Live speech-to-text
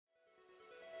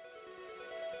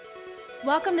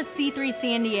Welcome to C3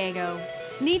 San Diego.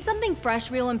 Need something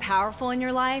fresh, real, and powerful in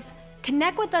your life?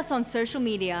 Connect with us on social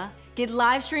media, get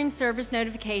live stream service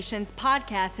notifications,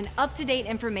 podcasts, and up-to-date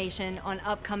information on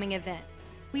upcoming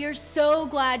events. We are so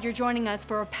glad you're joining us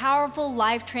for a powerful,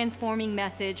 life-transforming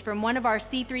message from one of our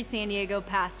C3 San Diego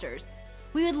pastors.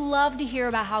 We would love to hear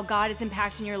about how God is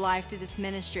impacting your life through this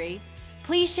ministry.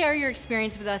 Please share your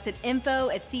experience with us at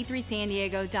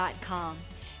info@c3sandiego.com.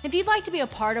 If you'd like to be a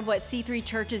part of what C3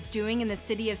 Church is doing in the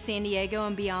city of San Diego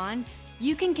and beyond,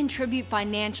 you can contribute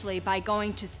financially by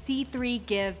going to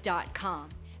c3give.com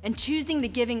and choosing the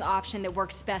giving option that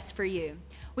works best for you.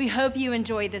 We hope you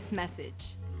enjoy this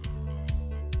message.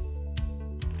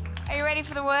 Are you ready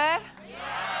for the word? Yes.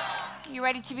 Are you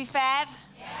ready to be fed?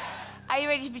 Yes. Are you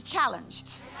ready to be challenged?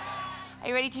 Yes. Are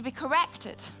you ready to be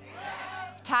corrected?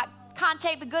 Yes. Can't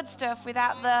take the good stuff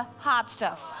without the hard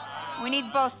stuff. We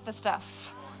need both the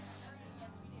stuff.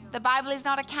 The Bible is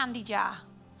not a candy jar.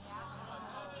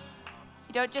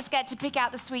 You don't just get to pick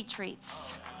out the sweet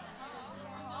treats.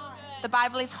 The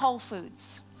Bible is whole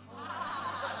foods.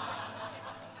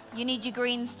 You need your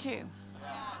greens too.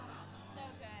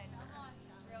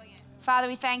 Father,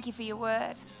 we thank you for your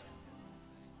word.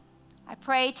 I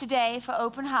pray today for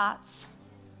open hearts.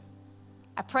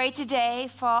 I pray today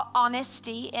for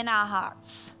honesty in our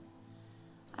hearts.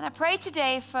 And I pray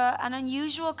today for an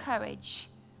unusual courage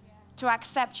to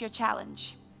accept your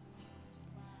challenge.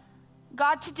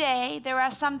 God, today there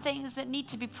are some things that need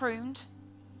to be pruned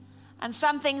and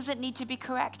some things that need to be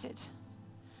corrected.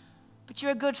 But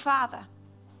you're a good Father.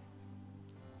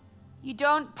 You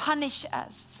don't punish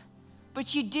us,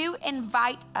 but you do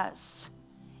invite us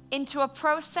into a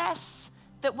process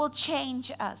that will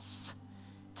change us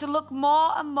to look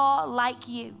more and more like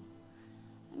you.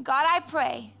 And God, I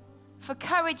pray for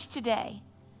courage today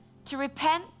to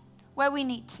repent where we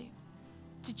need to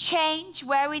change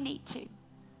where we need to.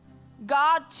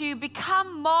 God, to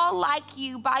become more like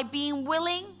you by being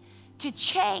willing to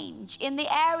change in the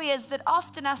areas that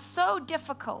often are so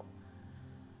difficult.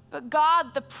 But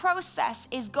God, the process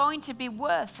is going to be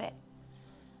worth it.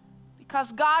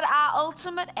 Because God, our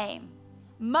ultimate aim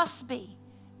must be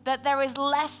that there is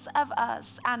less of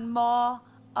us and more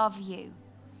of you.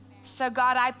 So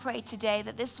God, I pray today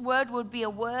that this word would be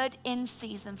a word in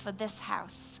season for this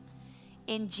house.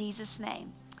 In Jesus'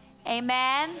 name.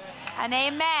 Amen and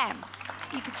amen.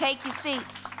 You can take your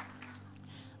seats.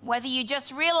 Whether you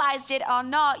just realized it or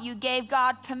not, you gave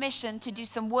God permission to do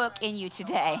some work in you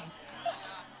today.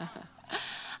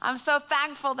 I'm so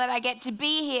thankful that I get to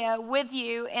be here with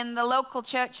you in the local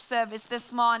church service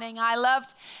this morning. I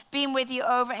loved being with you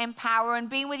over in Power and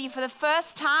being with you for the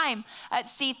first time at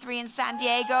C3 in San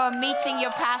Diego and meeting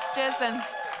your pastors.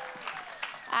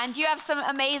 And you have some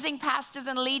amazing pastors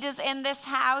and leaders in this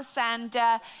house, and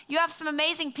you have some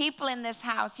amazing people in this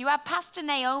house. You have Pastor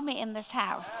Naomi in this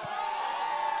house.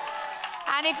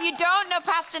 And if you don't know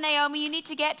Pastor Naomi, you need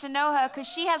to get to know her because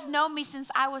she has known me since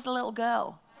I was a little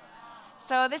girl.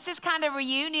 So this is kind of a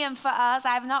reunion for us.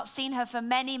 I've not seen her for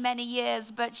many, many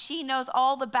years, but she knows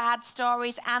all the bad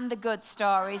stories and the good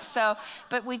stories.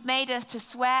 But we've made her to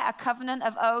swear a covenant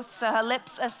of oath, so her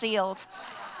lips are sealed.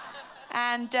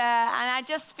 And I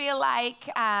just feel like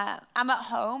I'm at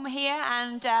home here,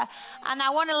 and I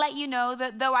want to let you know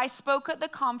that though I spoke at the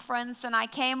conference and I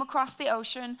came across the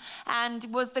ocean and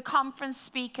was the conference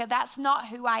speaker, that's not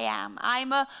who I am.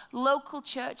 I'm a local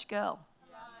church girl.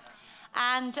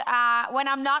 And when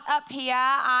I'm not up here,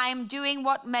 I'm doing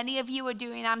what many of you are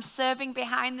doing. I'm serving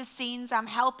behind the scenes. I'm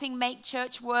helping make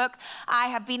church work. I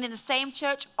have been in the same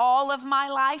church all of my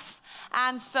life.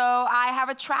 And so I have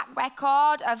a track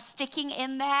record of sticking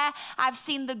in there. I've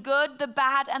seen the good, the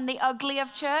bad, and the ugly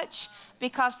of church,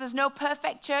 because there's no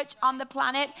perfect church on the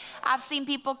planet. I've seen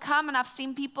people come and I've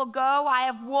seen people go. I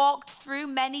have walked through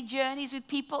many journeys with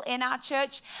people in our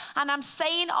church. And I'm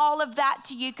saying all of that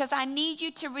to you because I need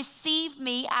you to receive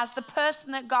me as the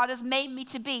person that God has made me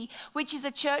to be, which is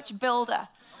a church builder.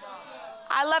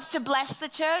 I love to bless the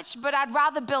church, but I'd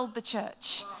rather build the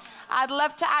church. I'd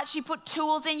love to actually put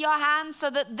tools in your hands so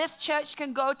that this church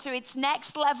can go to its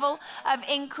next level of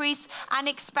increase and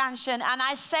expansion. And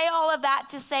I say all of that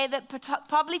to say that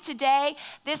probably today,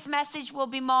 this message will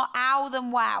be more ow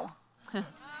than wow.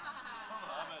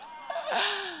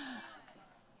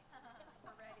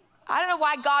 I don't know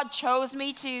why God chose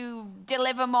me to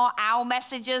deliver more ow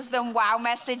messages than wow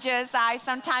messages. I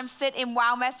sometimes sit in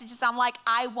wow messages. I'm like,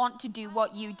 I want to do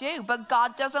what you do, but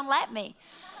God doesn't let me.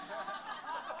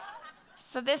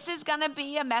 So this is going to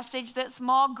be a message that's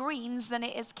more greens than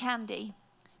it is candy.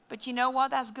 But you know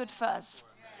what? That's good for us.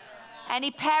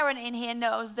 Any parent in here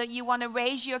knows that you want to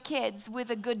raise your kids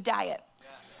with a good diet.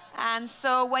 And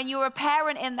so when you're a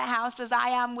parent in the house, as I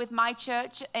am with my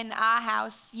church in our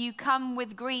house, you come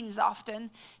with greens often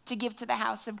to give to the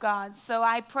house of God. So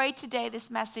I pray today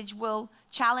this message will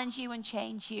challenge you and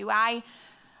change you.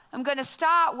 I'm going to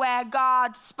start where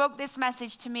God spoke this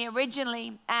message to me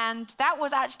originally, and that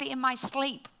was actually in my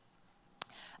sleep.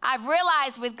 I've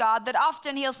realized with God that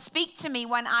often he'll speak to me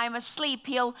when I'm asleep.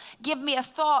 He'll give me a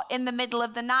thought in the middle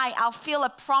of the night. I'll feel a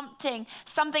prompting,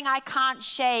 something I can't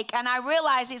shake. And I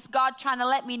realize it's God trying to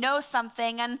let me know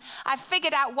something. And I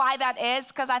figured out why that is,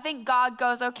 because I think God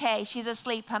goes, okay, she's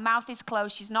asleep. Her mouth is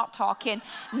closed. She's not talking.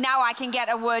 Now I can get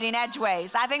a word in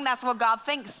edgeways. I think that's what God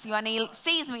thinks when he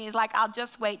sees me. He's like, I'll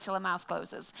just wait till her mouth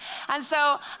closes. And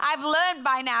so I've learned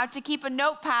by now to keep a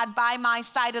notepad by my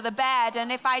side of the bed.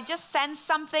 And if I just sense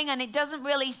something and it doesn't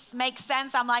really make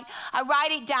sense, I'm like, I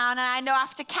write it down, and I know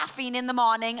after caffeine in the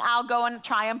morning, I'll go and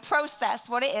try and process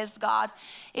what it is God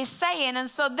is saying. And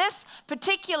so this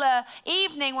particular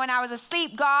evening when I was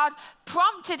asleep, God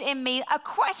prompted in me a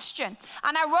question.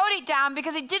 And I wrote it down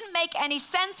because it didn't make any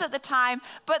sense at the time.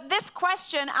 But this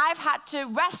question I've had to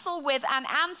wrestle with and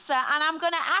answer, and I'm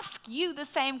going to ask you the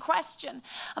same question.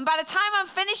 And by the time I'm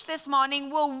finished this morning,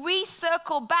 we'll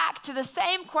recircle back to the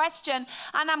same question.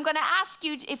 And I'm going to ask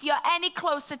you if you're any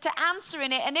closer to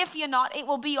answering it. And if you're not, it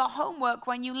will be your homework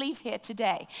when you leave here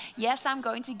today. Yes, I'm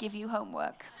going to give you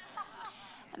homework.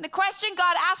 And the question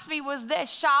God asked me was this: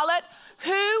 Charlotte,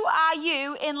 who are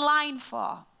you in line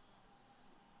for?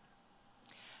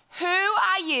 Who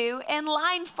are you in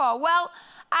line for? Well,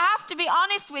 I have to be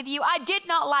honest with you, I did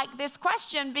not like this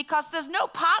question because there's no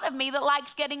part of me that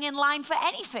likes getting in line for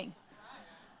anything.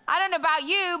 I don't know about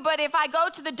you, but if I go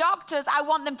to the doctors, I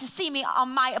want them to see me on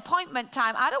my appointment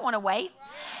time. I don't want to wait.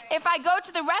 If I go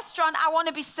to the restaurant, I want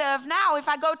to be served now. If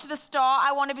I go to the store,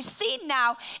 I want to be seen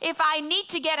now. If I need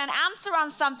to get an answer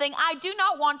on something, I do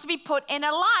not want to be put in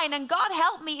a line. And God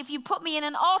help me if you put me in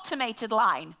an automated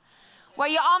line, where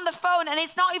you're on the phone and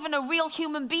it's not even a real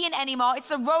human being anymore,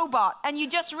 it's a robot, and you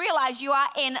just realize you are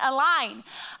in a line.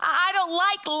 I don't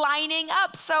like lining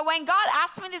up. So when God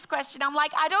asked me this question, I'm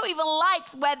like, I don't even like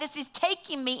where this is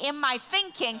taking me in my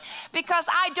thinking, because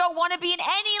I don't want to be in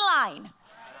any line.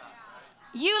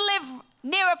 You live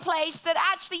near a place that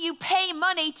actually you pay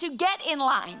money to get in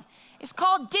line. It's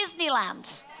called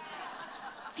Disneyland.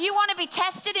 If you want to be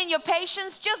tested in your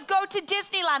patience, just go to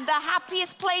Disneyland, the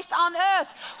happiest place on earth,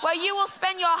 where you will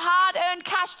spend your hard-earned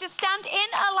cash to stand in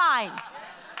a line.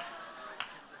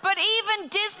 But even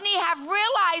Disney have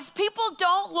realized people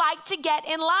don't like to get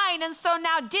in line, and so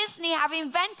now Disney have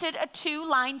invented a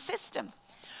two-line system.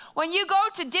 When you go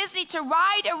to Disney to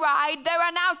ride a ride, there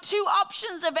are now two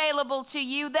options available to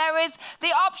you. There is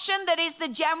the option that is the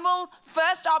general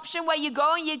first option, where you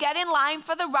go and you get in line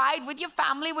for the ride with your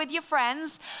family, with your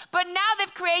friends. But now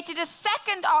they've created a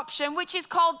second option, which is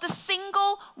called the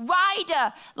single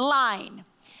rider line.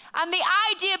 And the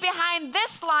idea behind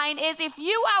this line is if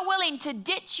you are willing to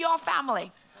ditch your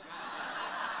family,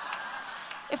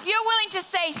 if you're willing to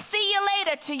say, see you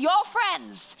later to your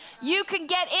friends, you can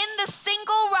get in the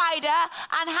single rider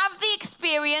and have the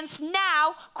experience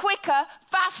now, quicker,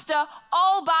 faster,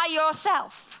 all by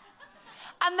yourself.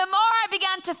 And the more I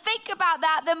began to think about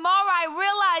that, the more I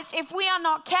realized if we are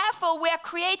not careful, we're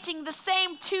creating the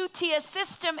same two-tier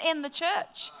system in the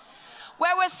church,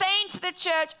 where we're saying to the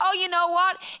church, oh, you know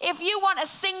what? If you want a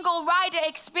single rider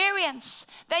experience,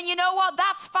 then you know what?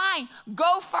 That's fine.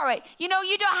 Go for it. You know,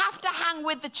 you don't have to hang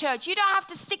with the church. You don't have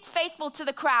to stick faithful to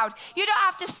the crowd. You don't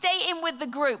have to stay in with the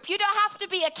group. You don't have to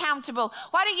be accountable.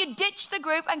 Why don't you ditch the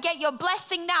group and get your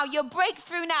blessing now, your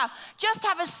breakthrough now? Just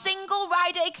have a single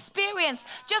rider experience.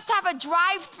 Just have a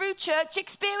drive-through church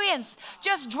experience.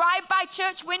 Just drive by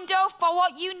church window for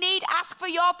what you need, ask for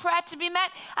your prayer to be met,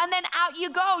 and then out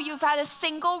you go. You've had a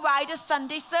single rider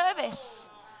Sunday service.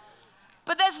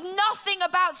 But there's nothing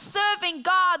about serving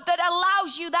God that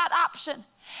allows you that option.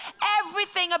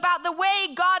 Everything about the way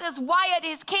God has wired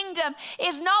his kingdom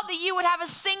is not that you would have a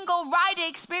single rider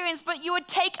experience, but you would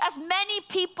take as many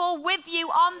people with you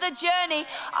on the journey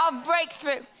of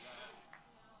breakthrough.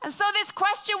 And so this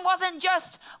question wasn't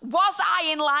just, was I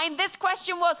in line? This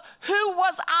question was, who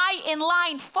was I in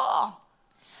line for?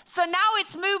 So now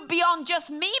it's moved beyond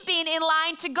just me being in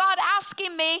line to God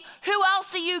asking me, who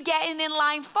else are you getting in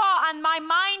line for? And my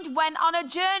mind went on a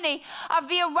journey of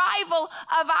the arrival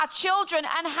of our children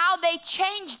and how they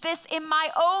changed this in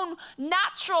my own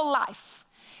natural life.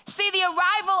 See, the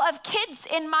arrival of kids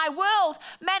in my world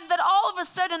meant that all of a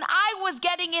sudden I was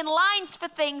getting in lines for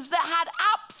things that had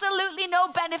absolutely no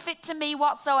benefit to me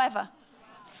whatsoever.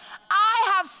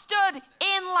 I have stood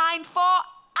in line for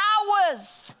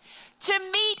hours to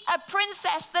meet a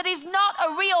princess that is not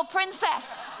a real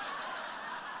princess.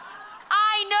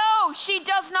 I know she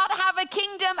does not have a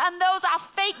kingdom and those are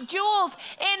fake jewels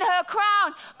in her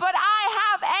crown, but I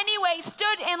have anyway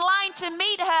stood in line to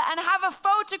meet her and have a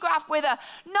photograph with her,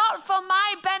 not for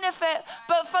my benefit,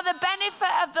 but for the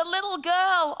benefit of the little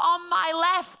girl on my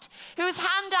left, whose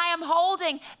hand I am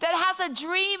holding, that has a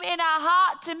dream in her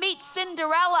heart to meet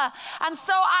Cinderella. And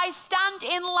so I stand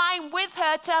in line with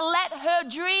her to let her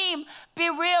dream be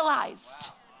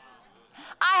realized.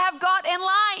 I have got in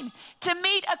line to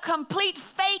meet a complete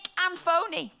fake and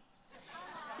phony,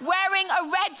 wearing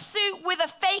a red suit with a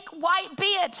fake white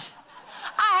beard.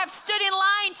 I have stood in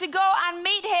line to go and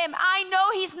meet him. I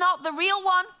know he's not the real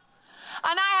one.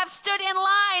 And I have stood in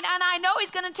line and I know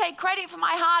he's going to take credit for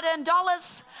my hard-earned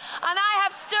dollars. And I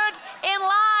have stood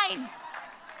in line.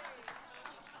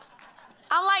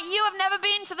 I'm like, you have never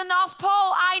been to the North Pole.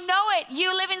 I know it.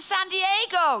 You live in San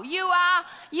Diego. You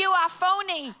are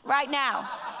phony right now.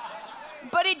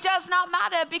 But it does not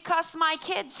matter because my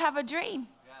kids have a dream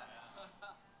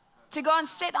to go and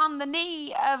sit on the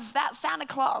knee of that Santa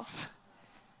Claus.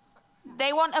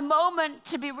 They want a moment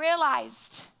to be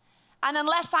realized. And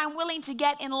unless I'm willing to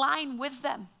get in line with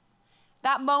them,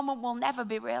 that moment will never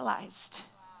be realized.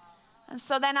 And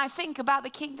so then I think about the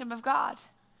kingdom of God.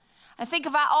 I think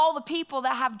about all the people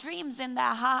that have dreams in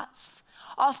their hearts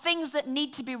or things that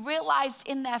need to be realized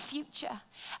in their future.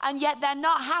 And yet they're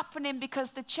not happening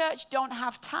because the church don't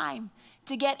have time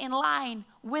to get in line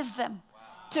with them,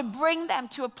 to bring them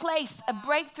to a place, a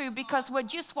breakthrough, because we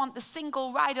just want the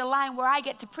single rider line where I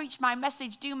get to preach my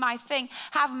message, do my thing,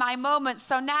 have my moments.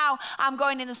 So now I'm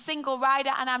going in a single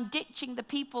rider and I'm ditching the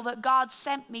people that God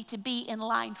sent me to be in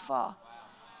line for.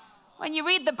 When you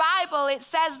read the Bible, it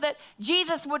says that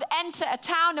Jesus would enter a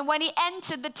town, and when he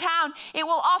entered the town, it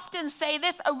will often say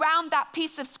this around that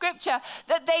piece of scripture,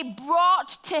 that they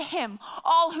brought to him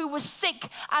all who were sick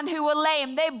and who were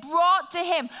lame. They brought to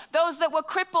him those that were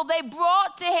crippled. They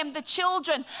brought to him the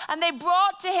children, and they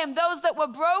brought to him those that were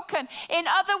broken. In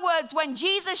other words, when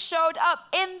Jesus showed up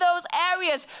in those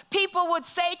areas, people would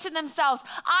say to themselves,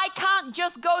 I can't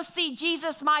just go see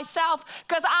Jesus myself,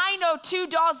 because I know 2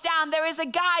 doors down there is a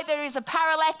guy, there is a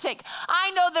paralytic.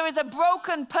 I know there is a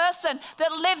broken person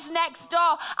that lives next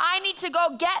door. I need to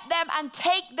go get them and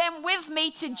take them with me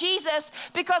to Jesus,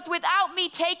 because without me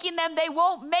taking them, they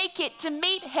won't make it to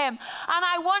meet him. And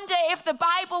I wonder if the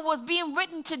Bible was being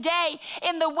written today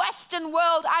in the Western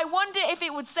world, I wonder if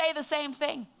it would say the same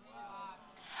thing.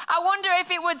 I wonder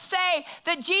if it would say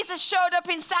that Jesus showed up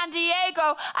in San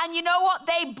Diego and you know what?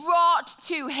 They brought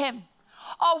to him.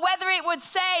 Or whether it would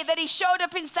say that he showed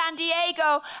up in San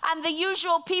Diego and the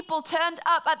usual people turned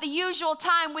up at the usual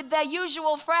time with their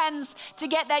usual friends to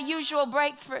get their usual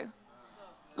breakthrough,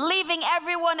 leaving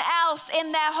everyone else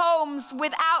in their homes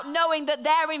without knowing that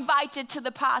they're invited to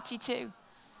the party too.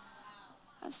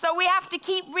 So we have to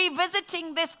keep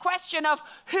revisiting this question of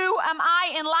who am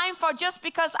I in line for? Just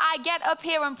because I get up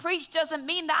here and preach doesn't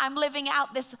mean that I'm living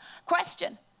out this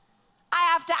question.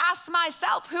 I have to ask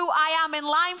myself who I am in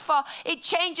line for. It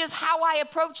changes how I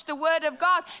approach the Word of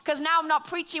God, because now I'm not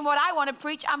preaching what I want to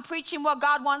preach, I'm preaching what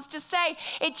God wants to say.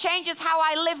 It changes how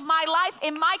I live my life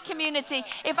in my community.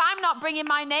 If I'm not bringing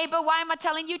my neighbor, why am I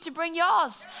telling you to bring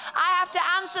yours? I have to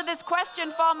answer this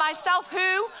question for myself. Who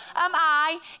am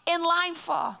I in line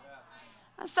for?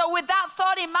 And so with that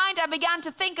thought in mind, I began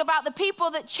to think about the people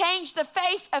that changed the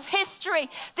face of history.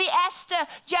 The Esther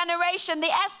generation, the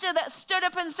Esther that stood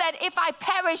up and said, if I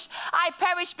perish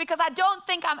because I don't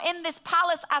think I'm in this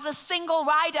palace as a single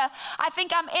rider. I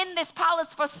think I'm in this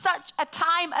palace for such a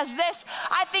time as this.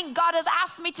 I think God has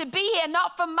asked me to be here,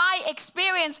 not for my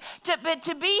experience, but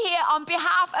to be here on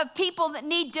behalf of people that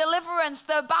need deliverance.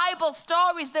 The Bible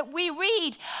stories that we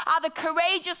read are the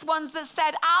courageous ones that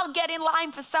said, I'll get in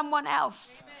line for someone else.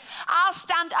 I'll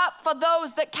stand up for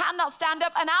those that cannot stand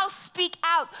up, and I'll speak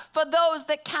out for those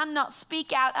that cannot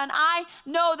speak out. And I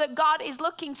know that God is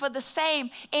looking for the same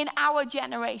in our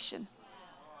generation.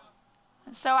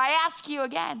 And so I ask you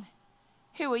again,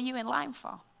 who are you in line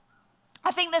for?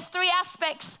 I think there's 3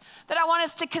 aspects that I want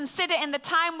us to consider in the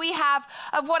time we have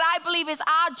of what I believe is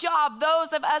our job,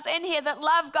 those of us in here that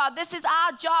love God. This is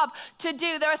our job to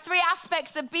do. There are 3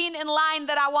 aspects of being in line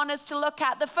that I want us to look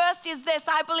at. The first is this: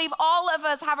 I believe all of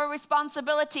us have a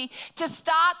responsibility to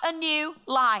start a new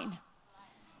line.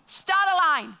 Start a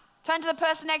line. Turn to the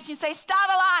person next to you and say,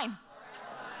 start a line.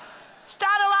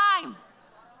 Start a line.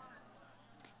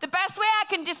 The best way I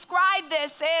can describe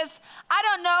this is, I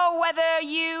don't know whether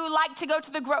you like to go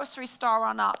to the grocery store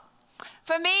or not,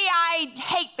 For me, I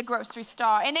hate the grocery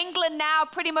store. In England now,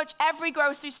 pretty much every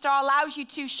grocery store allows you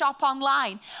to shop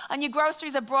online, and your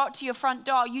groceries are brought to your front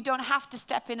door. You don't have to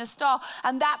step in a store,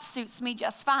 and that suits me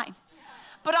just fine.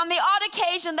 But on the odd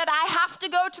occasion that I have to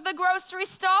go to the grocery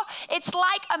store, it's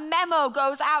like a memo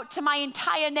goes out to my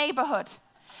entire neighborhood.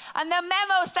 And the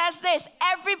memo says this: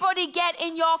 everybody get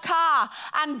in your car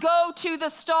and go to the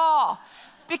store,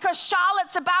 because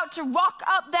Charlotte's about to rock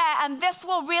up there and this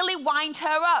will really wind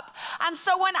her up. And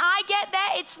so when I get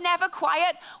there, it's never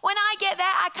quiet. When I get there,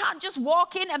 I can't just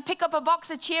walk in and pick up a box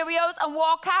of Cheerios and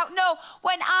walk out. No,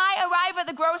 when I arrive at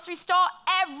the grocery store,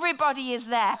 everybody is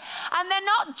there. And they're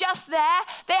not just there,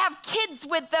 they have kids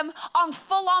with them on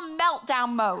full-on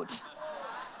meltdown mode.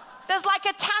 There's like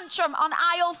a tantrum on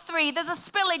aisle 3. There's a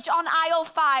spillage on aisle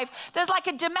 5. There's like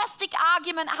a domestic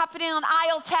argument happening on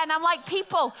aisle 10. I'm like,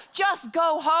 people, just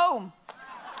go home.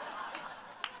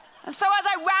 And so as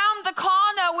I round the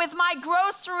corner with my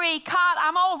grocery cart,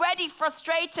 I'm already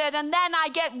frustrated. And then I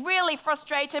get really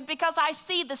frustrated because I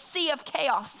see the sea of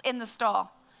chaos in the store,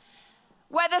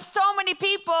 where there's so many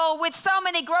people with so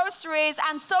many groceries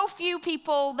and so few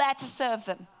people there to serve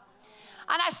them.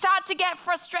 And I start to get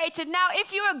frustrated. Now,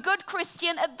 if you're a good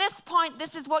Christian, at this point,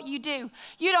 this is what you do.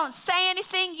 You don't say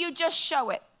anything, you just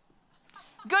show it.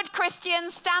 Good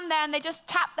Christians stand there and they just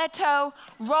tap their toe,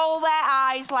 roll their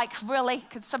eyes like, really,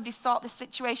 could somebody sort this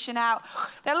situation out?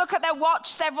 They look at their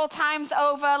watch several times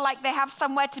over like they have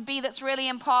somewhere to be that's really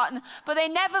important, but they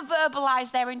never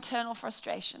verbalize their internal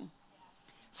frustration.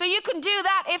 So you can do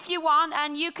that if you want,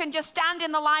 and you can just stand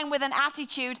in the line with an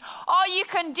attitude, or you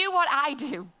can do what I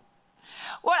do.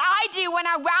 What I do when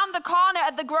I round the corner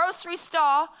at the grocery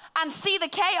store and see the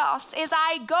chaos is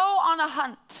I go on a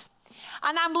hunt.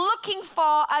 And I'm looking for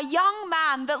a young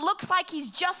man that looks like he's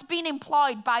just been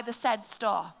employed by the said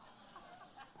store.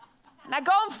 And I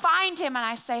go and find him and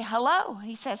I say, hello. And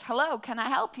he says, hello, can I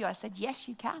help you? I said, yes,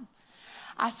 you can.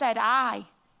 I said, I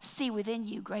see within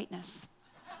you greatness.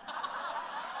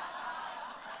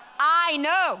 I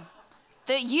know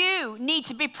that you need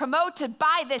to be promoted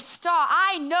by this store.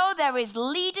 I know there is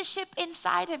leadership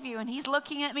inside of you. And he's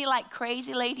looking at me like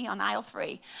crazy lady on aisle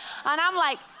 3. And I'm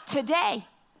like, today,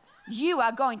 you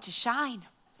are going to shine,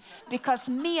 because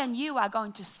me and you are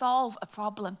going to solve a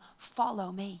problem.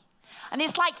 Follow me. And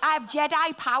it's like I have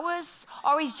Jedi powers,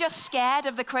 or he's just scared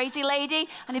of the crazy lady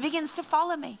and he begins to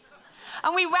follow me.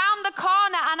 And we round the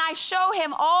corner and I show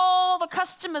him all the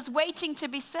customers waiting to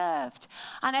be served.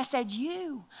 And I said,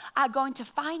 you are going to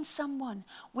find someone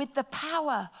with the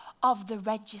power of the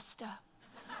register.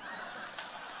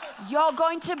 You're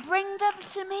going to bring them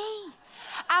to me.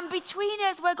 And between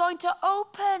us, we're going to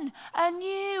open a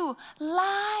new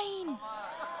line.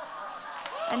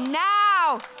 And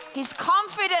now his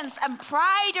confidence and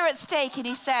pride are at stake. And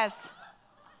he says,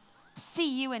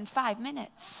 see you in 5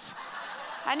 minutes.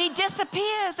 And he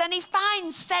disappears and he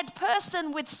finds said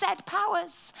person with said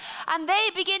powers. And they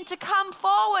begin to come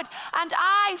forward and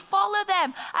I follow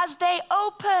them as they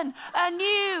open a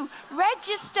new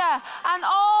register. And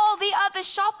all the other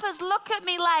shoppers look at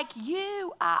me like,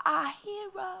 you are our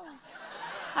hero.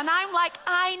 And I'm like,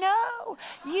 I know,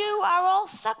 you are all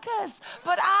suckers,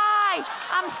 but I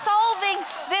am solving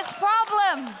this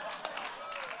problem.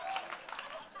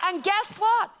 And guess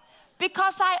what?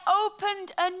 Because I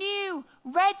opened a new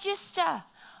register,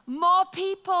 more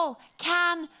people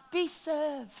can be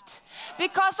served.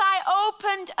 Because I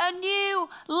opened a new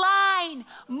line,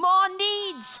 more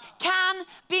needs can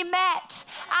be met.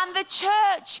 And the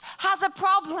church has a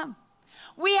problem.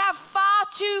 We have far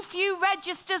too few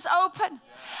registers open.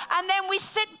 And then we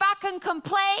sit back and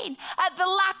complain at the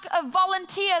lack of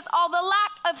volunteers or the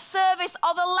lack of service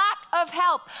or the lack of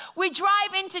help. We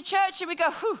drive into church and we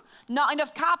go, not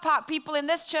enough car park people in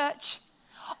this church.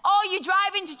 Or you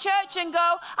drive into church and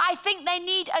go, I think they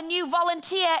need a new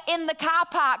volunteer in the car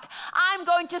park. I'm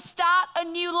going to start a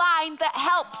new line that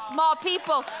helps more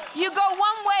people. You go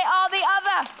one way or the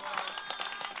other.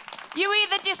 You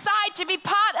either decide to be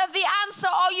part of the answer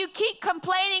or you keep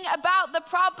complaining about the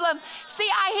problem. See,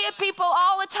 I hear people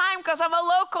all the time because I'm a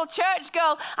local church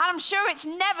girl, and I'm sure it's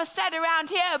never said around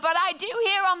here, but I do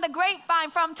hear on the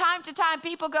grapevine from time to time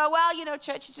people go, well,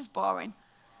 church is just boring.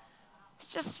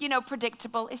 It's just,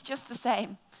 predictable. It's just the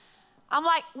same. I'm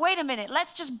like, wait a minute,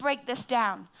 let's just break this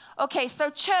down. Okay, so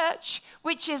church,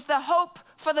 which is the hope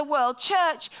for the world,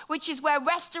 church, which is where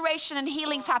restoration and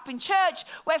healings happen, church,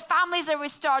 where families are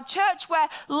restored, church, where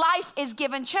life is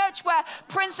given, church, where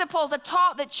principles are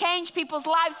taught that change people's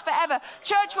lives forever,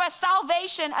 church, where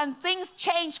salvation and things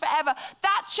change forever.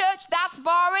 That church, that's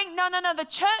boring. No, the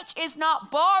church is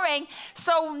not boring.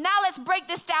 So now let's break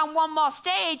this down one more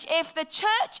stage. If the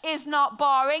church is not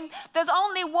boring, there's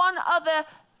only one other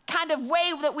kind of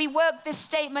way that we work this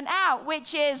statement out,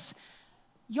 which is,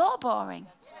 you're boring.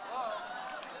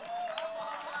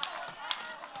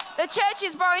 The church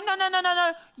is boring.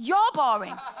 No. You're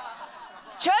boring.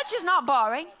 Church is not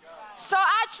boring. So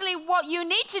actually what you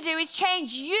need to do is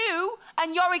change you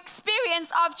and your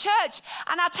experience of church.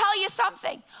 And I'll tell you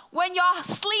something. When your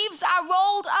sleeves are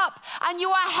rolled up and you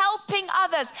are helping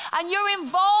others and you're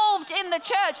involved in the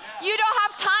church, you don't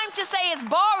have time to say it's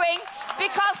boring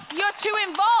because you're too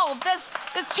involved.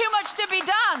 There's too much to be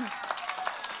done.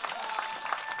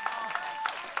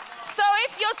 So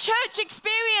if your church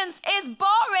experience is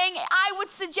boring, I would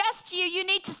suggest to you, you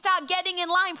need to start getting in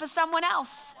line for someone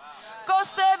else. Go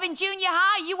serve in junior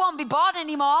high, you won't be bored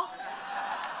anymore.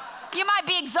 You might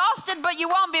be exhausted, but you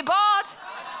won't be bored.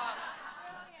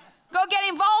 Go get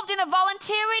involved in a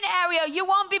volunteering area. You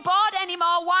won't be bored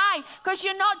anymore. Why? Because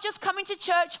you're not just coming to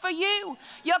church for you.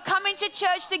 You're coming to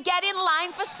church to get in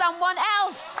line for someone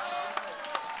else.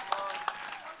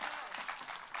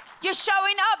 You're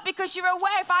showing up because you're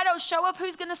aware if I don't show up,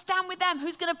 who's going to stand with them?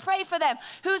 Who's going to pray for them?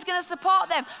 Who's going to support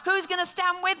them? Who's going to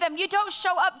stand with them? You don't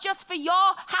show up just for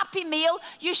your happy meal.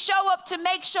 You show up to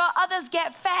make sure others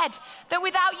get fed. That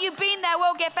without you being there,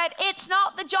 won't get fed. It's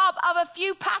not the job of a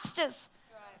few pastors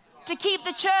to keep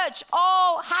the church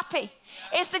all happy.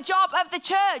 It's the job of the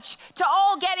church to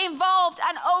all get involved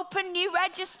and open new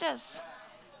registers.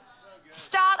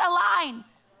 Start a line.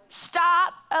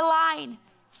 Start a line.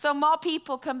 So more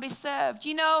people can be served.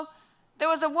 You know, there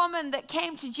was a woman that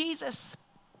came to Jesus.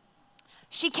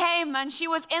 She came and she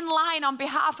was in line on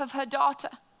behalf of her daughter.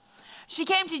 She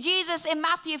came to Jesus in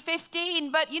Matthew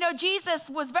 15, but you know, Jesus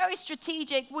was very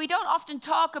strategic. We don't often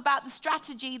talk about the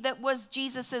strategy that was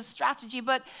Jesus's strategy,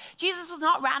 but Jesus was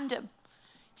not random.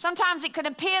 Sometimes it could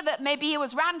appear that maybe he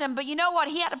was random, but you know what?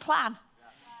 He had a plan.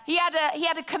 He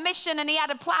had a commission and he had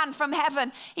a plan from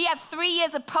heaven. He had 3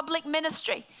 years of public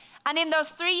ministry. And in those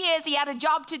 3 years, he had a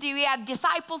job to do. He had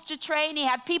disciples to train. He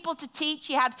had people to teach.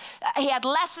 He had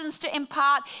lessons to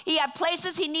impart. He had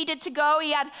places he needed to go.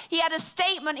 He had a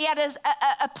statement. He had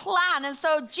a plan. And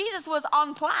so Jesus was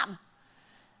on plan.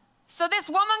 So this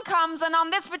woman comes, and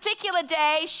on this particular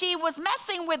day, she was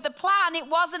messing with the plan. It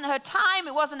wasn't her time.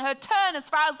 It wasn't her turn as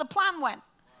far as the plan went.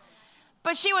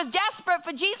 But she was desperate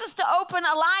for Jesus to open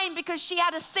a line because she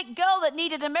had a sick girl that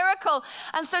needed a miracle.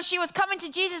 And so she was coming to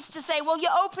Jesus to say, will you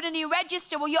open a new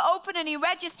register? Will you open a new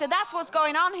register? That's what's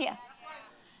going on here.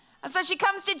 And so she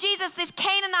comes to Jesus, this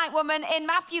Canaanite woman in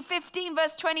Matthew 15,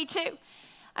 verse 22.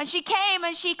 And she came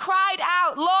and she cried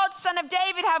out, Lord, Son of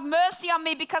David, have mercy on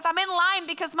me because I'm in line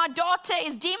because my daughter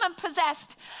is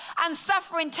demon-possessed and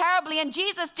suffering terribly. And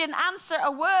Jesus didn't answer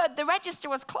a word. The register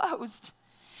was closed.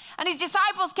 And his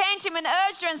disciples came to him and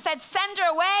urged her and said, send her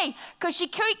away because she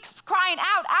keeps crying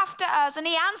out after us. And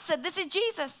he answered, this is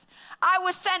Jesus. I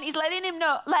was sent, he's letting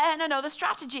her know the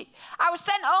strategy. I was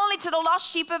sent only to the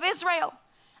lost sheep of Israel.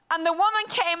 And the woman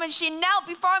came and she knelt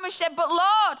before him and said, but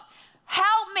Lord,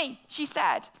 help me, she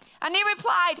said. And he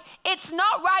replied, it's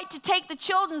not right to take the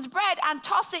children's bread and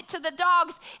toss it to the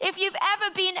dogs. If you've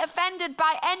ever been offended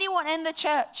by anyone in the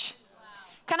church,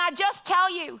 can I just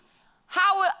tell you,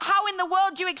 how in the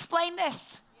world do you explain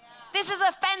this? This is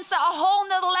offense at a whole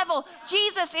nother level.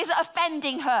 Jesus is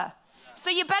offending her. So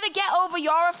you better get over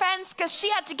your offense because she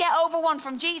had to get over one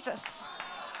from Jesus.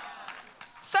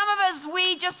 Some of us,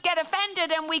 we just get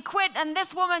offended and we quit. And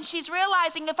this woman, she's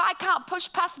realizing if I can't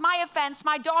push past my offense,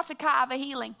 my daughter can't have a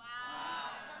healing.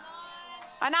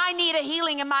 And I need a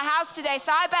healing in my house today.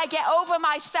 So I better get over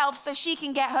myself so she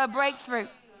can get her breakthrough.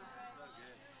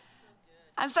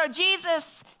 And so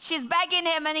Jesus, she's begging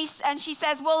him and she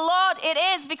says, well, Lord, it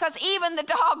is because even the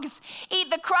dogs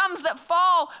eat the crumbs that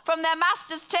fall from their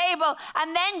master's table.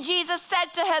 And then Jesus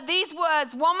said to her these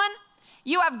words, woman,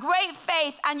 you have great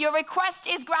faith and your request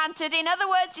is granted. In other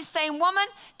words, he's saying, woman,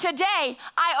 today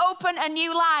I open a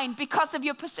new line because of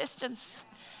your persistence.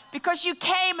 Because you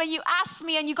came and you asked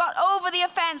me and you got over the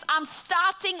offense, I'm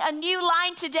starting a new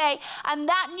line today. And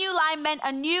that new line meant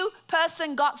a new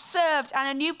person got served and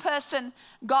a new person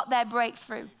got their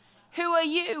breakthrough. Who are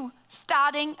you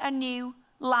starting a new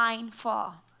line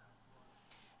for?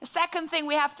 The second thing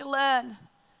we have to learn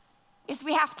is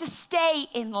we have to stay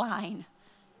in line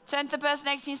Turn to the person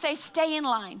next to you and say, stay in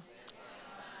line.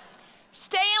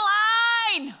 Stay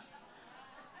in line.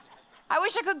 I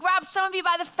wish I could grab some of you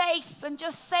by the face and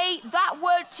just say that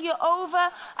word to you over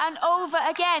and over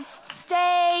again.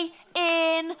 Stay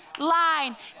in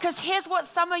line. Because here's what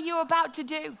some of you are about to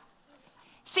do.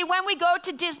 See, when we go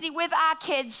to Disney with our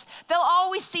kids, they'll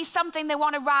always see something they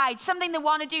want to ride, something they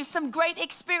want to do, some great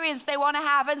experience they want to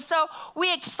have. And so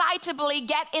we excitably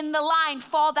get in the line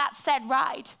for that said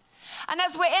ride. And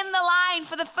as we're in the line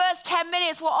for the first 10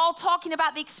 minutes, we're all talking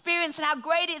about the experience and how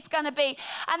great it's going to be.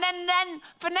 And then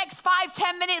for the next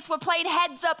 5-10 minutes, we're playing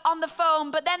heads up on the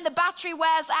phone. But then the battery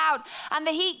wears out and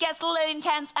the heat gets a little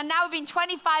intense. And now we've been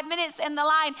 25 minutes in the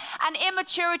line and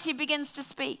immaturity begins to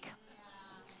speak.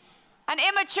 And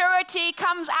immaturity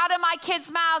comes out of my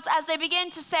kids' mouths as they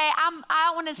begin to say, I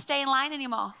don't want to stay in line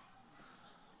anymore.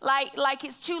 Like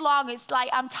it's too long. It's like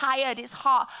I'm tired. It's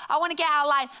hot. I want to get out of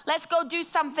line. Let's go do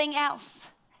something else.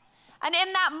 And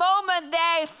in that moment,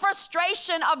 their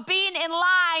frustration of being in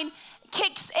line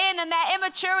kicks in, and their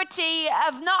immaturity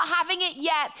of not having it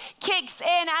yet kicks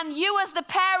in. And you as the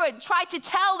parent try to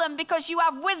tell them because you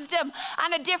have wisdom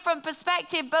and a different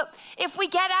perspective. But if we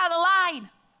get out of line,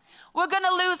 we're going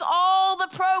to lose all the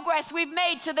progress we've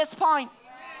made to this point.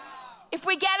 If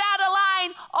we get out of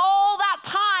line, all that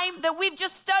time that we've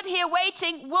just stood here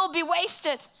waiting will be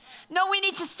wasted. No, we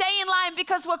need to stay in line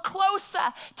because we're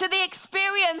closer to the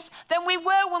experience than we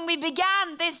were when we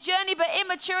began this journey. But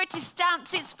immaturity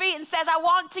stamps its feet and says, I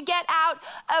want to get out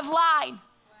of line.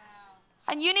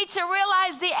 And you need to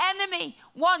realize the enemy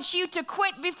wants you to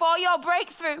quit before your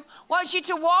breakthrough, wants you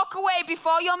to walk away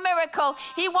before your miracle.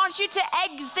 He wants you to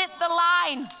exit the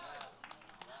line.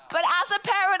 But as a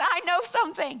parent, I know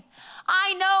something.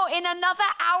 I know in another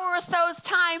hour or so's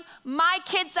time, my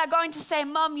kids are going to say,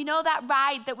 Mom, you know that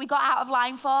ride that we got out of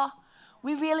line for?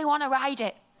 We really want to ride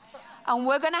it. And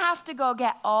we're going to have to go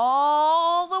get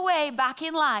all the way back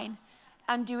in line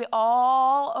and do it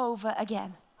all over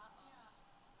again.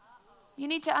 You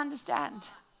need to understand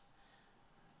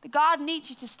that God needs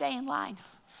you to stay in line.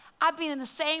 I've been in the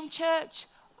same church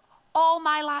all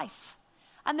my life.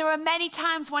 And there are many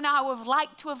times when I would have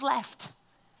liked to have left.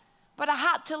 But I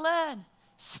had to learn,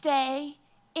 stay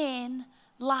in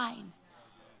line.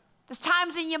 There's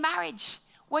times in your marriage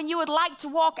when you would like to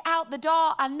walk out the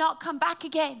door and not come back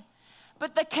again.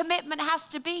 But the commitment has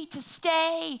to be to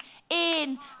stay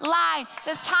in line.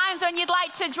 There's times when you'd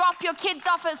like to drop your kids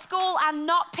off at school and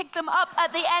not pick them up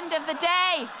at the end of the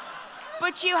day.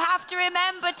 But you have to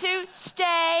remember to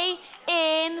stay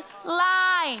in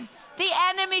line. The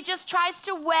enemy just tries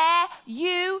to wear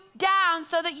you down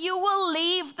so that you will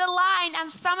leave the line. And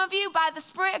some of you, by the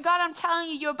Spirit of God, I'm telling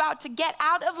you, you're about to get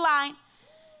out of line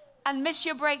and miss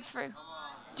your breakthrough.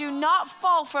 Do not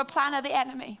fall for a plan of the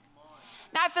enemy.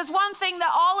 Now, if there's one thing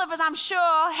that all of us, I'm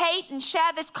sure, hate and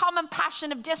share this common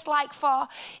passion of dislike for,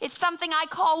 it's something I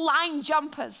call line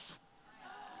jumpers.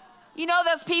 You know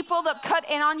those people that cut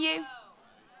in on you?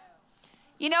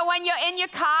 You know, when you're in your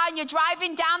car and you're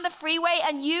driving down the freeway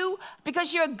and you,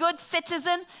 because you're a good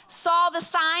citizen, saw the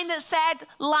sign that said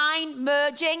line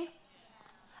merging.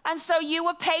 And so you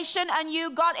were patient and you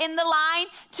got in the line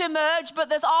to merge, but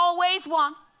there's always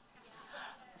one,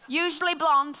 usually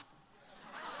blonde.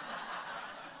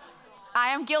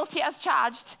 I am guilty as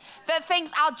charged. That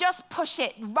thinks I'll just push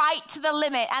it right to the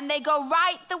limit, and they go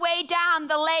right the way down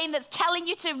the lane that's telling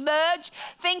you to merge,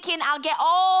 thinking I'll get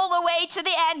all the way to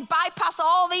the end, bypass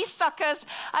all these suckers,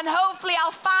 and hopefully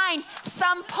I'll find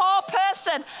some poor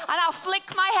person, and I'll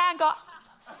flick my hair and go,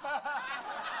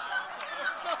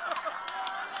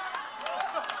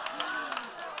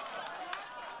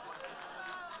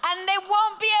 and they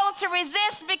won't be able to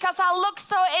resist because I'll look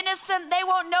so innocent. They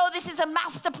won't know this is a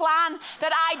master plan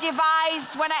that I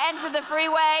devised when I entered the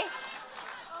freeway.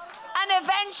 And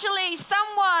eventually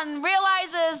someone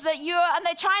realizes that and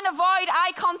they try and avoid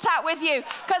eye contact with you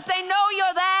because they know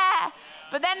you're there.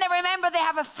 But then they remember they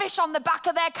have a fish on the back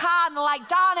of their car and they're like,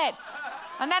 darn it.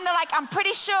 And then they're like, I'm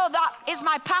pretty sure that is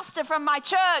my pastor from my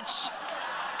church.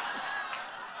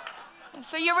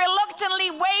 So you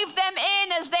reluctantly wave them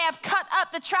in as they have cut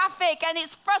up the traffic, and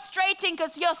it's frustrating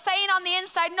because you're saying on the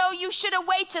inside, no, you should have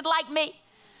waited like me.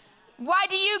 Why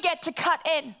do you get to cut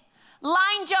in?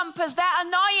 Line jumpers, they're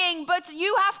annoying, but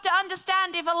you have to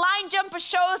understand if a line jumper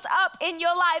shows up in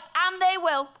your life, and they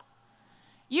will,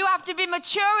 you have to be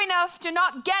mature enough to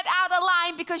not get out of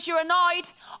line because you're annoyed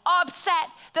or upset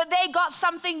that they got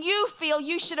something you feel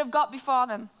you should have got before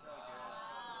them.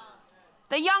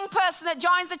 The young person that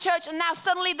joins the church and now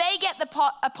suddenly they get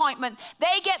the appointment,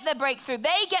 they get the breakthrough,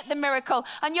 they get the miracle.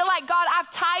 And you're like, God, I've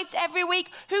tithed every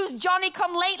week. Who's Johnny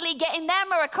come lately getting their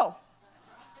miracle?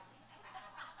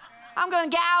 I'm going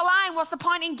to get out of line. What's the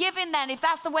point in giving then if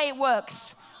that's the way it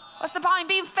works? What's the point in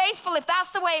being faithful if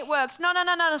that's the way it works? No,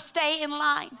 stay in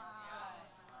line.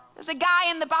 There's a guy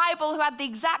in the Bible who had the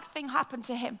exact thing happen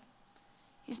to him.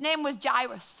 His name was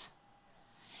Jairus.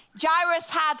 Jairus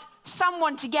had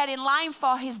someone to get in line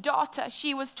for his daughter.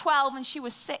 She was 12 and she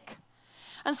was sick.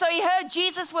 And so he heard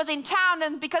Jesus was in town,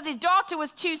 and because his daughter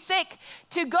was too sick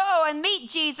to go and meet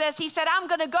Jesus, he said, I'm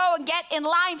going to go and get in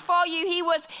line for you. He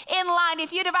was in line.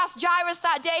 If you'd have asked Jairus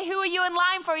that day, who are you in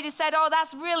line for? He'd have said, oh,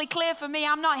 that's really clear for me.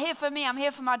 I'm not here for me. I'm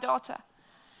here for my daughter.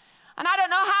 And I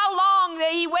don't know how long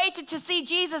that he waited to see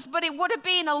Jesus, but it would have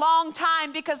been a long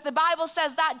time, because the Bible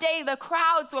says that day the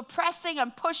crowds were pressing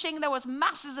and pushing. There was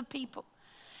masses of people.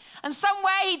 And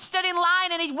somewhere he'd stood in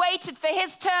line and he'd waited for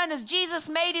his turn as Jesus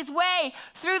made his way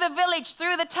through the village,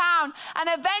 through the town. And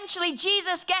eventually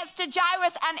Jesus gets to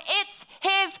Jairus and it's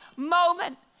his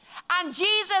moment. And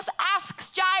Jesus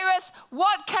asks Jairus,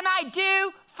 what can I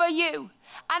do for you?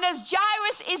 And as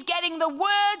Jairus is getting the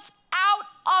words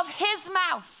out of his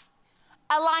mouth,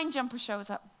 a line jumper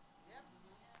shows up.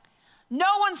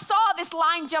 No one saw this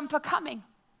line jumper coming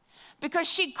because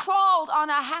she crawled on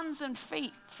her hands and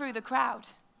feet through the crowd.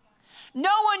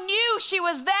 No one knew she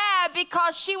was there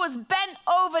because she was bent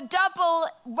over double,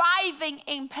 writhing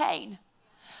in pain.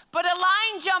 But a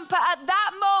line jumper at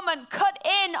that moment cut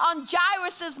in on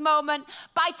Jairus' moment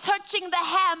by touching the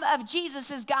hem of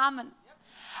Jesus' garment.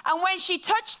 And when she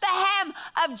touched the hem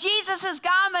of Jesus'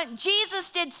 garment, Jesus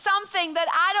did something that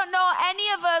I don't know any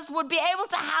of us would be able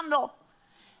to handle.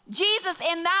 Jesus,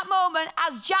 in that moment,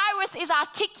 as Jairus is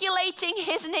articulating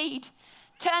his need,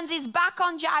 turns his back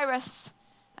on Jairus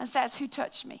and says, who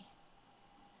touched me?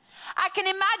 I can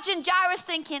imagine Jairus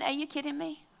thinking, are you kidding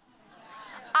me?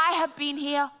 I have been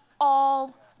here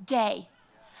all day.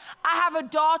 I have a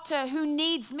daughter who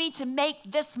needs me to make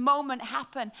this moment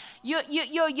happen. You're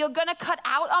going to cut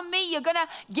out on me? You're going to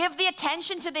give the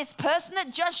attention to this person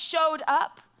that just showed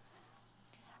up?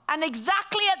 And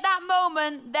exactly at that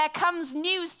moment, there comes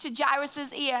news to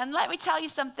Jairus' ear. And let me tell you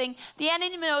something. The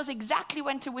enemy knows exactly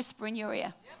when to whisper in your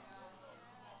ear.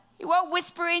 He won't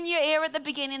whisper in your ear at the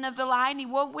beginning of the line. He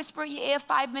won't whisper in your ear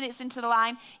 5 minutes into the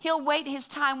line. He'll wait his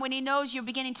time when he knows you're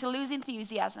beginning to lose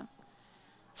enthusiasm,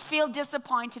 feel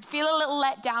disappointed, feel a little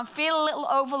let down, feel a little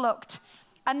overlooked.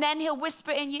 And then he'll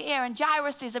whisper in your ear. And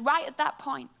Jairus is right at that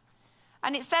point.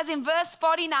 And it says in verse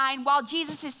 49, while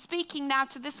Jesus is speaking now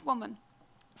to this woman,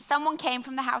 someone came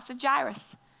from the house of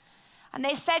Jairus. And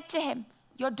they said to him,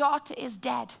 your daughter is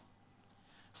dead,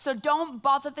 so don't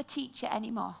bother the teacher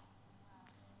anymore.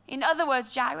 In other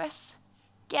words, Jairus,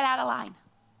 get out of line.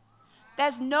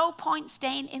 There's no point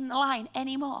staying in the line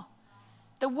anymore.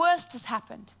 The worst has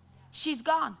happened. She's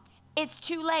gone. It's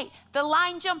too late. The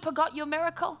line jumper got your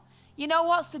miracle. You know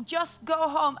what? So just go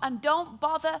home and don't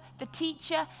bother the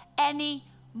teacher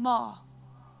anymore.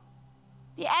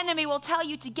 The enemy will tell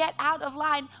you to get out of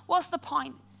line. What's the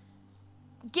point?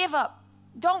 Give up.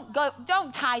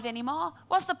 Don't tithe anymore.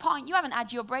 What's the point? You haven't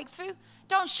had your breakthrough.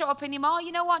 Don't show up anymore.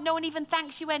 You know what? No one even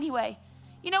thanks you anyway.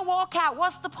 Walk out.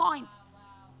 What's the point?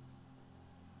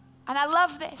 And I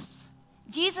love this.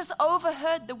 Jesus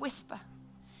overheard the whisper.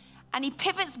 And he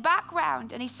pivots back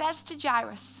round and he says to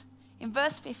Jairus in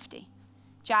verse 50,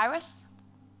 Jairus,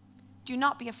 do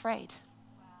not be afraid.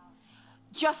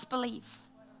 Just believe.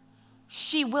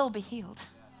 She will be healed.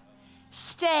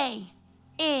 Stay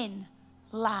in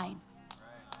line.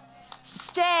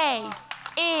 Stay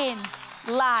in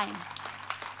line.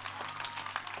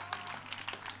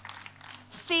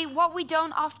 See, what we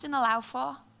don't often allow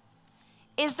for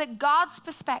is that God's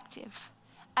perspective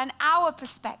and our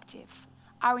perspective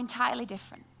are entirely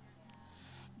different.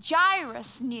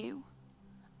 Jairus knew,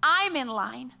 I'm in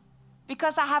line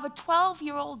because I have a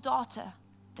 12-year-old daughter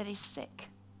that is sick.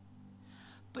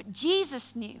 But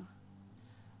Jesus knew,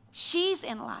 she's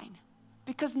in line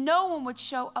because no one would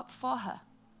show up for her.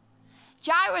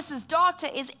 Jairus' daughter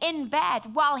is in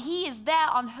bed while he is there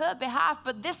on her behalf,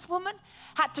 but this woman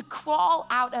had to crawl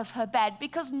out of her bed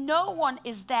because no one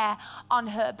is there on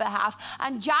her behalf.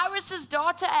 And Jairus'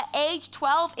 daughter at age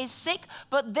 12 is sick,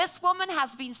 but this woman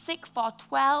has been sick for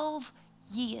 12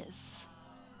 years.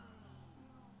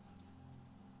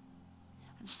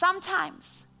 And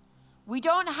sometimes we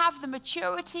don't have the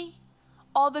maturity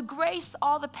or the grace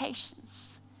or the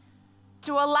patience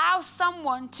to allow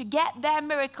someone to get their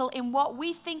miracle in what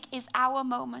we think is our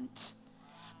moment.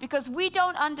 Because we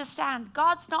don't understand,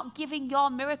 God's not giving your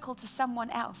miracle to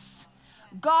someone else.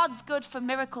 God's good for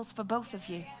miracles for both of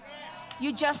you.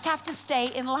 You just have to stay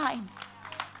in line.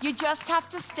 You just have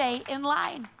to stay in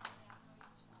line.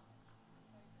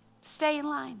 Stay in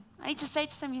line. I need to say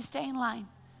to some of you, stay in line.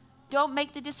 Don't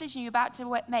make the decision you're about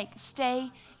to make.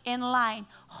 Stay in line.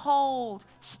 Hold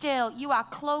still. You are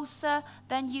closer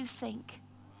than you think.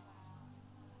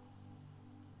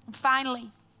 And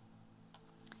finally,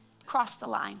 cross the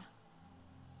line.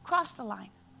 Cross the line.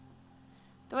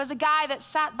 There was a guy that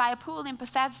sat by a pool in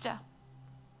Bethesda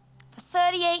for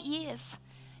 38 years,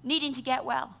 needing to get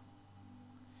well.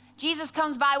 Jesus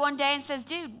comes by one day and says,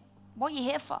 dude, what are you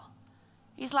here for?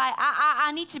 He's like,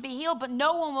 I need to be healed, but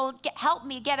no one will help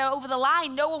me get over the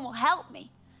line. No one will help me.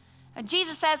 And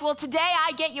Jesus says, well, today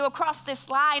I get you across this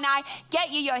line. I get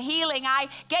you your healing. I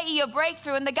get you your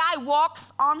breakthrough. And the guy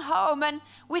walks on home. And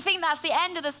we think that's the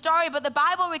end of the story. But the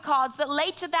Bible records that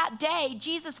later that day,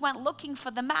 Jesus went looking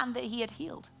for the man that he had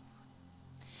healed.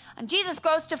 And Jesus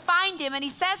goes to find him. And he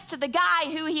says to the guy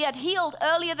who he had healed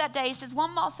earlier that day, he says,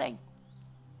 one more thing.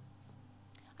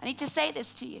 I need to say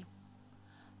this to you.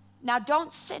 Now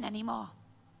don't sin anymore.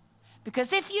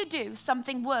 Because if you do,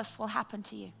 something worse will happen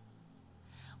to you.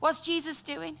 What's Jesus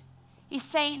doing? He's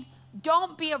saying,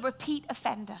 don't be a repeat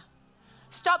offender.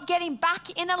 Stop getting back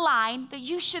in a line that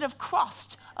you should have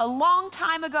crossed a long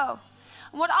time ago.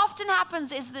 And what often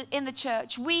happens is that in the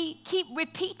church, we keep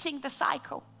repeating the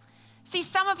cycle. See,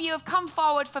 some of you have come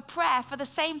forward for prayer for the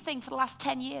same thing for the last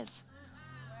 10 years.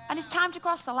 And it's time to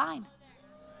cross the line.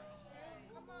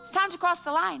 It's time to cross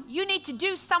the line. You need to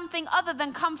do something other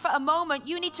than come for a moment.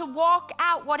 You need to walk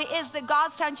out what it is that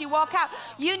God's telling you to walk out.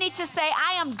 You need to say,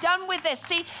 I am done with this.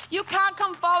 See, you can't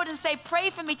come forward and say,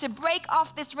 pray for me to break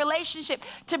off this relationship,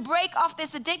 to break off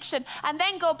this addiction, and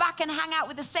then go back and hang out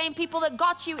with the same people that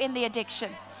got you in the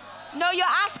addiction. No, you're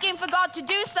asking for God to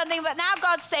do something, but now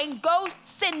God's saying, go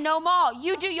sin no more.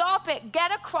 You do your bit.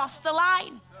 Get across the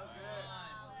line.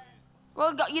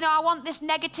 Well, God, I want this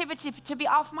negativity to be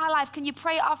off my life. Can you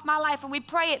pray it off my life? And we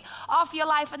pray it off your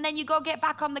life, and then you go get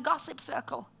back on the gossip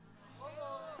circle.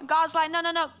 And God's like,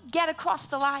 no, get across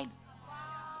the line.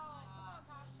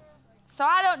 So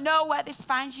I don't know where this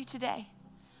finds you today,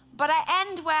 but I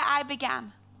end where I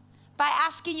began by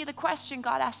asking you the question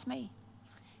God asked me.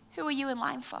 Who are you in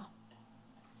line for?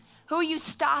 Who are you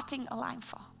starting a line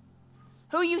for?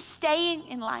 Who are you staying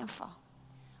in line for?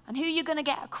 And who are you going to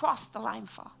get across the line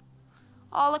for?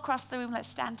 All across the room, let's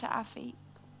stand to our feet.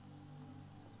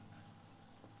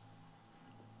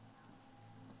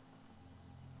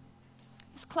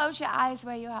 Just close your eyes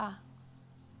where you are.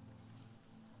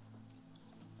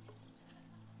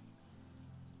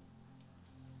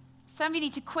 Some of you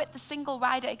need to quit the single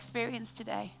rider experience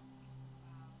today.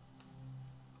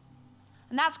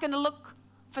 And that's going to look,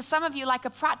 for some of you, like a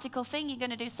practical thing you're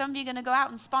going to do. Some of you are going to go out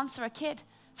and sponsor a kid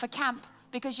for camp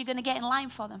because you're going to get in line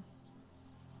for them.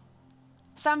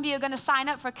 Some of you are going to sign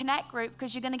up for a Connect group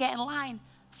because you're going to get in line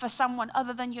for someone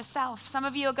other than yourself. Some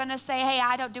of you are going to say, hey,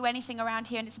 I don't do anything around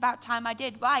here, and it's about time I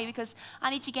did. Why? Because I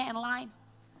need to get in line.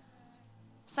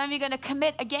 Some of you are going to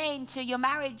commit again to your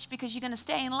marriage because you're going to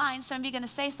stay in line. Some of you are going to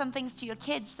say some things to your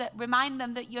kids that remind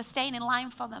them that you're staying in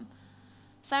line for them.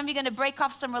 Some of you are going to break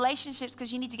off some relationships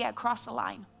because you need to get across the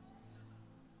line.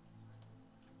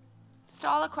 Just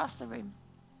all across the room.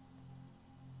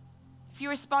 If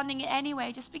you're responding in any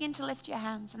way, just begin to lift your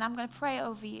hands, and I'm going to pray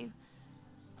over you.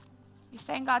 You're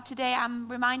saying, God, today I'm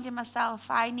reminding myself,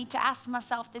 I need to ask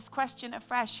myself this question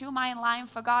afresh. Who am I in line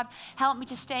for? God, help me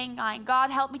to stay in line. God,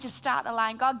 help me to start a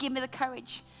line. God, give me the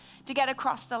courage to get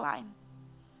across the line.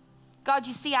 God,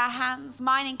 you see our hands,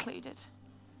 mine included.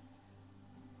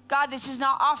 God, this is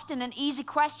not often an easy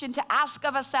question to ask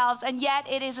of ourselves, and yet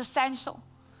it is essential.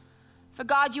 For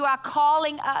God, you are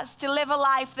calling us to live a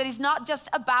life that is not just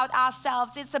about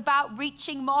ourselves. It's about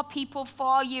reaching more people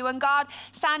for you. And God,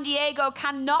 San Diego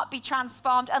cannot be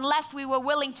transformed unless we were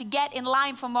willing to get in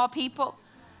line for more people.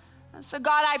 And so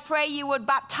God, I pray you would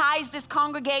baptize this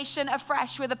congregation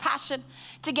afresh with a passion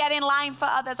to get in line for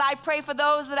others. I pray for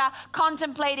those that are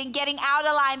contemplating getting out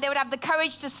of line, they would have the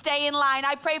courage to stay in line.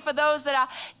 I pray for those that are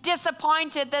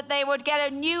disappointed that they would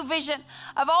get a new vision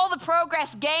of all the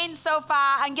progress gained so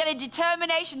far and get a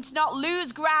determination to not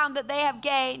lose ground that they have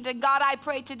gained. And God, I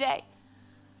pray today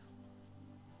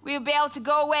we will be able to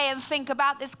go away and think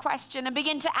about this question and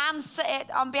begin to answer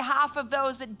it on behalf of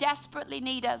those that desperately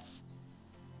need us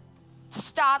to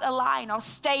start a line or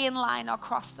stay in line or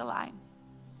cross the line.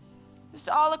 Just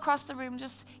all across the room,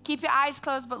 just keep your eyes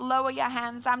closed but lower your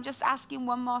hands. I'm just asking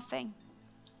one more thing.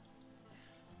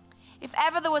 If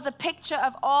ever there was a picture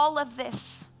of all of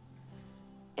this,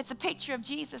 it's a picture of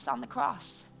Jesus on the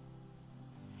cross.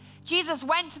 Jesus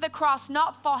went to the cross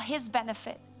not for his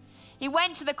benefit. He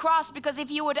went to the cross because if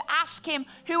you would ask him,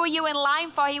 who are you in line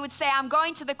for? He would say, I'm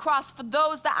going to the cross for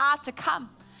those that are to come.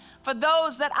 For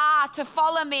those that are to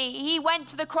follow me. He went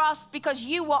to the cross because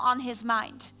you were on his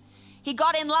mind. He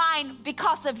got in line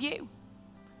because of you.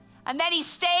 And then he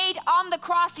stayed on the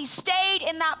cross. He stayed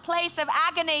in that place of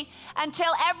agony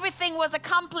until everything was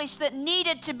accomplished that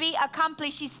needed to be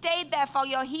accomplished. He stayed there for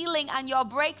your healing and your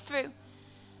breakthrough.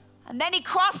 And then he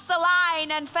crossed the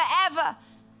line, and forever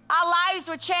our lives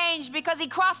were changed because he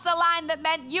crossed the line that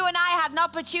meant you and I had an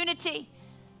opportunity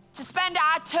to spend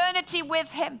our eternity with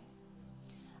him.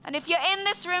 And if you're in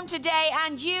this room today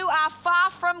and you are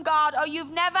far from God, or you've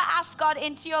never asked God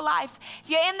into your life, if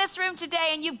you're in this room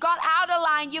today and you've got out of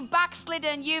line, you've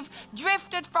backslidden, you've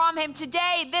drifted from him,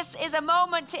 today this is a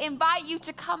moment to invite you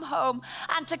to come home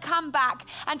and to come back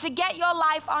and to get your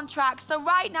life on track. So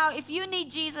right now, if you need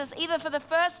Jesus either for the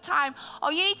first time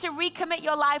or you need to recommit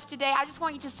your life today, I just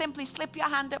want you to simply slip your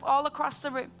hand up all across the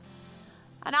room.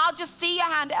 And I'll just see your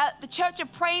hand. The church are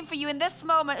praying for you in this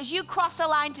moment as you cross the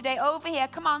line today. Over here,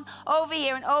 come on, over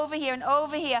here and over here and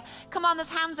over here. Come on, there's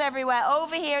hands everywhere.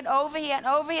 Over here and over here and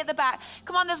over here at the back.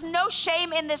 Come on, there's no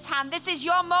shame in this hand. This is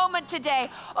your moment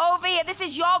today. Over here, this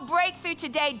is your breakthrough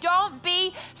today. Don't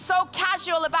be so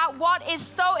casual about what is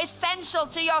so essential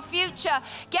to your future.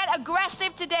 Get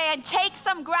aggressive today and take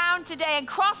some ground today and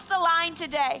cross the line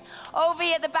today. Over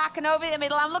here at the back and over here in the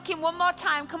middle. I'm looking one more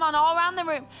time. Come on, all around the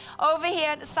room. Over here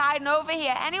at the side and over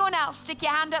here. Anyone else? Stick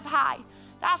your hand up high.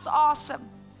 That's awesome.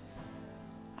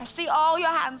 I see all your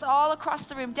hands all across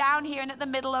the room, down here and at the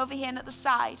middle, over here and at the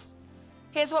side.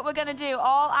 Here's what we're going to do.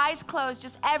 All eyes closed,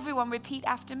 just everyone repeat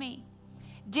after me.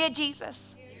 Dear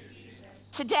Jesus,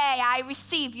 today I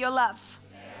receive your love.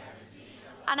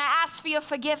 And I ask for your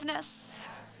forgiveness.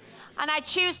 And I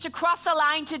choose to cross a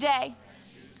line today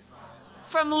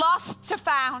from lost to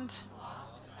found.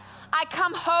 I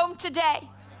come home today.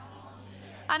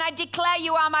 And I declare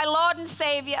you are my Lord and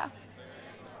Savior.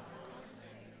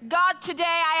 God, today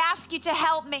I ask you to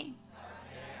help me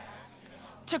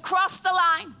to cross the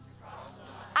line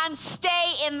and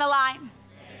stay in the line.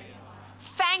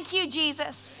 Thank you,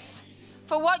 Jesus,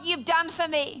 for what you've done for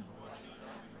me.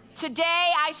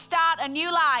 Today I start a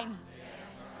new line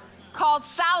called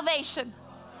salvation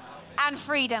and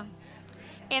freedom.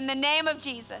 In the name of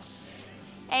Jesus.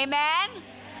 Amen.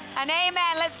 And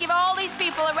amen. Let's give all these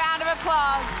people a round of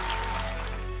applause.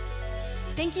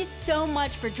 Thank you so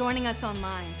much for joining us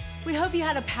online. We hope you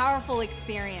had a powerful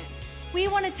experience. We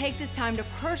want to take this time to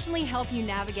personally help you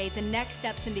navigate the next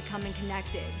steps in becoming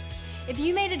connected. If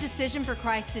you made a decision for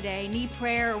Christ today, need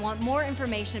prayer, or want more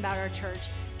information about our church,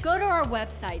 go to our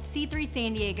website,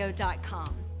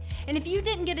 c3sandiego.com. And if you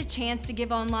didn't get a chance to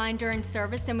give online during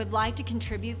service and would like to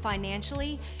contribute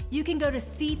financially, you can go to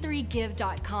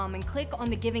c3give.com and click on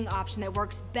the giving option that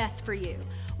works best for you.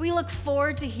 We look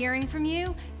forward to hearing from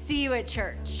you. See you at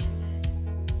church.